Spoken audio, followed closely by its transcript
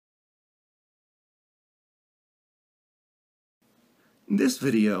This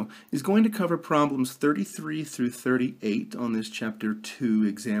video is going to cover problems 33 through 38 on this Chapter 2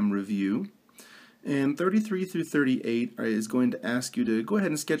 exam review. And 33 through 38 is going to ask you to go ahead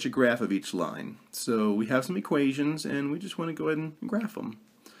and sketch a graph of each line. So we have some equations and we just want to go ahead and graph them.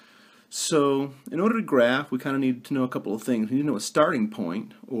 So in order to graph, we kind of need to know a couple of things. We need to know a starting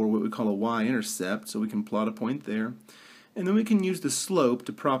point, or what we call a y-intercept, so we can plot a point there. And then we can use the slope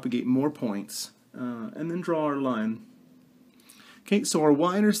to propagate more points, and then draw our line. Okay, so our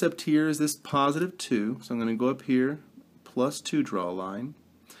y-intercept here is this positive 2, so I'm going to go up here, plus 2, draw a line.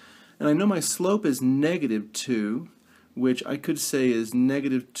 And I know my slope is negative 2, which I could say is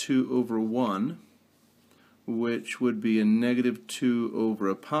negative 2 over 1, which would be a negative 2 over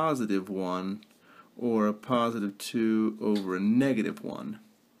a positive 1, or a positive 2 over a negative 1.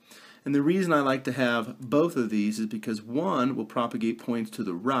 And the reason I like to have both of these is because one will propagate points to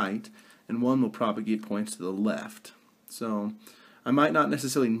the right, and one will propagate points to the left. So I might not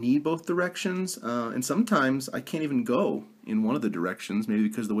necessarily need both directions, and sometimes I can't even go in one of the directions, maybe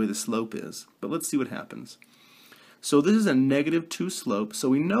because of the way the slope is. But let's see what happens. So this is a negative 2 slope, so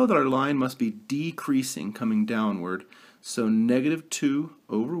we know that our line must be decreasing, coming downward. So negative 2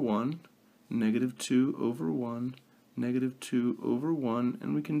 over 1, negative 2 over 1, negative 2 over 1,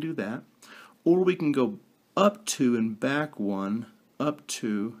 and we can do that. Or we can go up 2 and back 1, up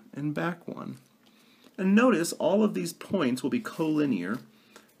 2 and back 1. And notice all of these points will be collinear,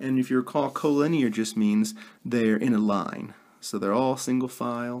 and if you recall, collinear just means they're in a line. So they're all single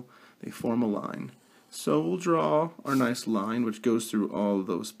file, they form a line. So we'll draw our nice line which goes through all of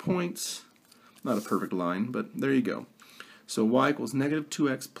those points. Not a perfect line, but there you go. So y equals negative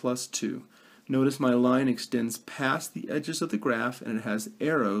 2x plus 2. Notice my line extends past the edges of the graph and it has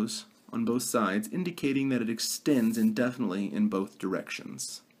arrows on both sides indicating that it extends indefinitely in both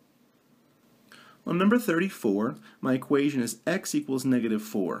directions. On number 34, my equation is x equals negative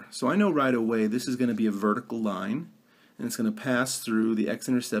 4. So I know right away this is going to be a vertical line, and it's going to pass through the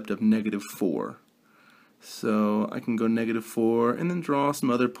x-intercept of negative 4. So I can go negative 4 and then draw some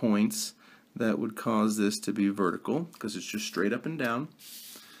other points that would cause this to be vertical, because it's just straight up and down.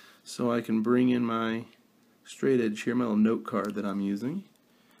 So I can bring in my straight edge here, my little note card that I'm using,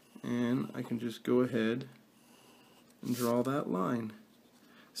 and I can just go ahead and draw that line.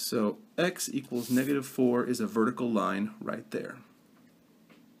 So x equals negative 4 is a vertical line right there.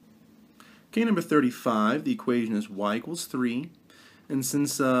 Okay, number 35, the equation is y equals 3. And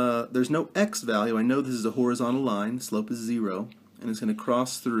since there's no x value, I know this is a horizontal line, slope is 0, and it's going to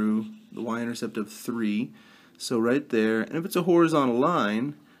cross through the y-intercept of 3. So right there, and if it's a horizontal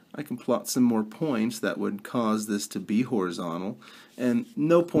line, I can plot some more points that would cause this to be horizontal. And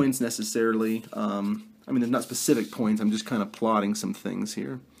no points necessarily. I mean, there's not specific points, I'm just kind of plotting some things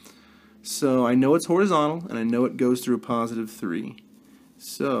here. So I know it's horizontal, and I know it goes through a positive 3.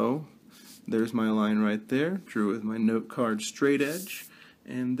 So there's my line right there, drew with my note card straight edge,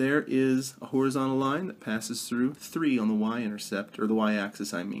 and there is a horizontal line that passes through 3 on the y-intercept, or the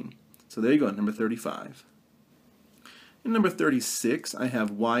y-axis I mean. So there you go, number 35. In number 36, I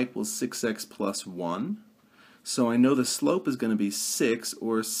have y equals 6x plus 1. So I know the slope is going to be 6,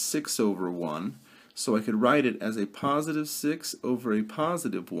 or 6 over 1. So I could write it as a positive 6 over a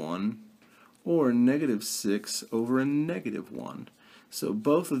positive 1, or negative 6 over a negative 1. So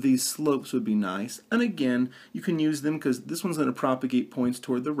both of these slopes would be nice. And again, you can use them because this one's going to propagate points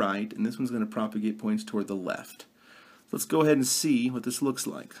toward the right, and this one's going to propagate points toward the left. Let's go ahead and see what this looks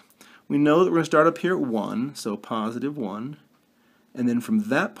like. We know that we're going to start up here at 1, so positive 1. And then from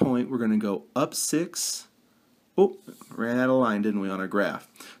that point, we're going to go up 6. Oh, ran out of line, didn't we, on our graph?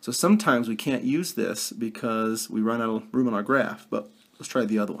 So sometimes we can't use this because we run out of room on our graph, but let's try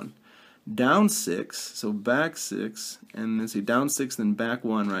the other one. Down 6, so back 6, and then say down 6, then back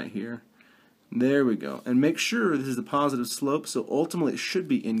 1 right here. There we go. And make sure this is a positive slope, so ultimately it should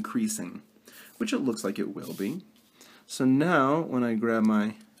be increasing, which it looks like it will be. So now, when I grab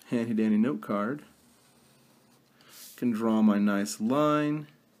my handy-dandy note card, I can draw my nice line.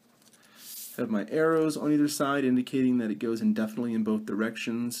 Have my arrows on either side indicating that it goes indefinitely in both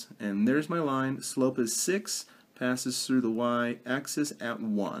directions. And there's my line. Slope is 6, passes through the y-axis at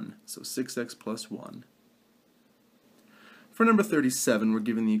 1. So 6x plus 1. For number 37, we're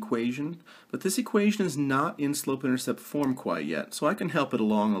given the equation. But this equation is not in slope-intercept form quite yet, so I can help it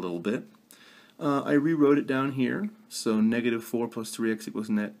along a little bit. I rewrote it down here. So negative 4 plus 3x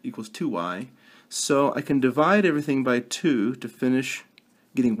equals 2y. So I can divide everything by 2 to finish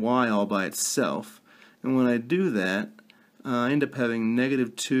getting y all by itself, and when I do that I end up having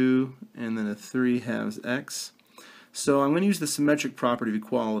negative 2 and then a 3 halves x. So I'm going to use the symmetric property of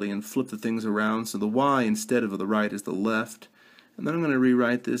equality and flip the things around, so the y instead of the right is the left, And then I'm going to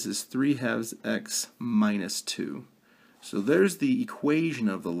rewrite this as 3/2 x minus 2. So there's the equation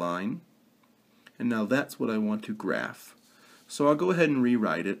of the line, and now that's what I want to graph. So I'll go ahead and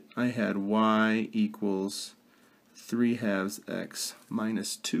rewrite it. I had y equals 3/2 x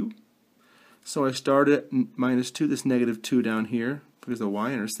minus 2. So I start at minus 2, this negative 2 down here, because the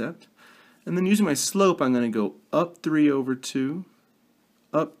y-intercept. And then using my slope, I'm going to go up 3 over 2,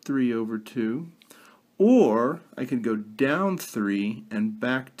 up 3 over 2, or I could go down 3 and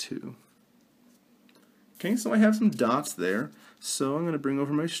back 2. Okay, so I have some dots there, so I'm going to bring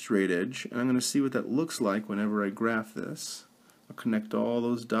over my straight edge, and I'm going to see what that looks like whenever I graph this. I'll connect all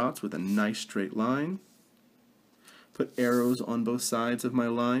those dots with a nice straight line, put arrows on both sides of my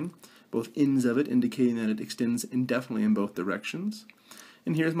line, both ends of it indicating that it extends indefinitely in both directions.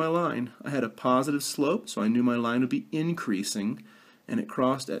 And here's my line. I had a positive slope, so I knew my line would be increasing, and it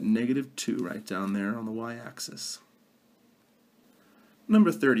crossed at -2 right down there on the y-axis.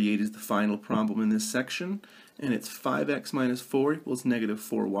 Number 38 is the final problem in this section, and it's 5x minus 4 equals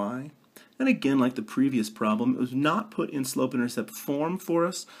 -4y. And again, like the previous problem, it was not put in slope-intercept form for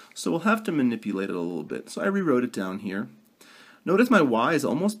us, so we'll have to manipulate it a little bit. So I rewrote it down here. Notice my y is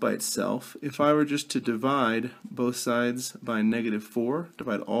almost by itself. If I were just to divide both sides by -4,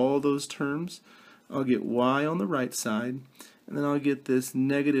 divide all those terms, I'll get y on the right side, and then I'll get this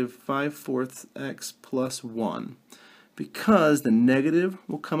 -5/4 x plus 1. Because the negative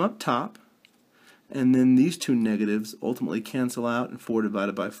will come up top, and then these two negatives ultimately cancel out, and 4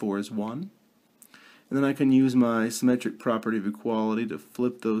 divided by 4 is 1. And then I can use my symmetric property of equality to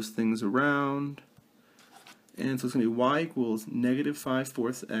flip those things around. And so it's going to be y equals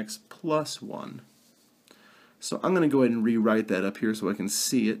 -5/4 x plus 1. So I'm going to go ahead and rewrite that up here so I can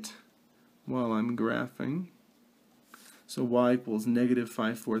see it while I'm graphing. So y equals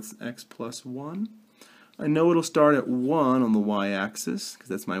 -5/4 x plus 1. I know it'll start at 1 on the y-axis, because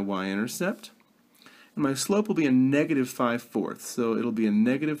that's my y-intercept. And my slope will be a -5/4, so it'll be a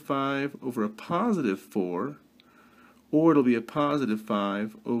 -5 over a +4, or it'll be a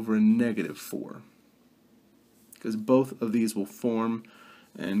 +5 over a -4. Because both of these will form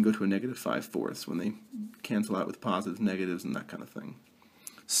and go to a -5/4 when they cancel out with positives, negatives, and that kind of thing.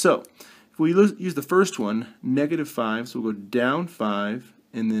 So, if we use the first one, -5, so we'll go down 5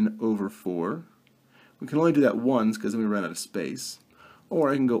 and then over 4. We can only do that once because then we run out of space. Or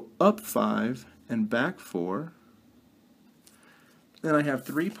I can go up 5 and back 4. Then I have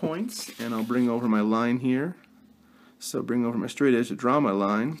 3 points, and I'll bring over my line here. So bring over my straight edge to draw my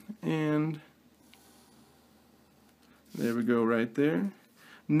line, and there we go right there.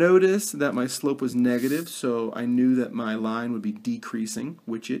 Notice that my slope was negative, so I knew that my line would be decreasing,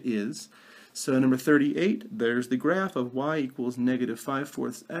 which it is. So number 38, there's the graph of y equals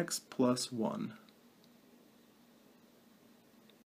 -5/4 x plus 1.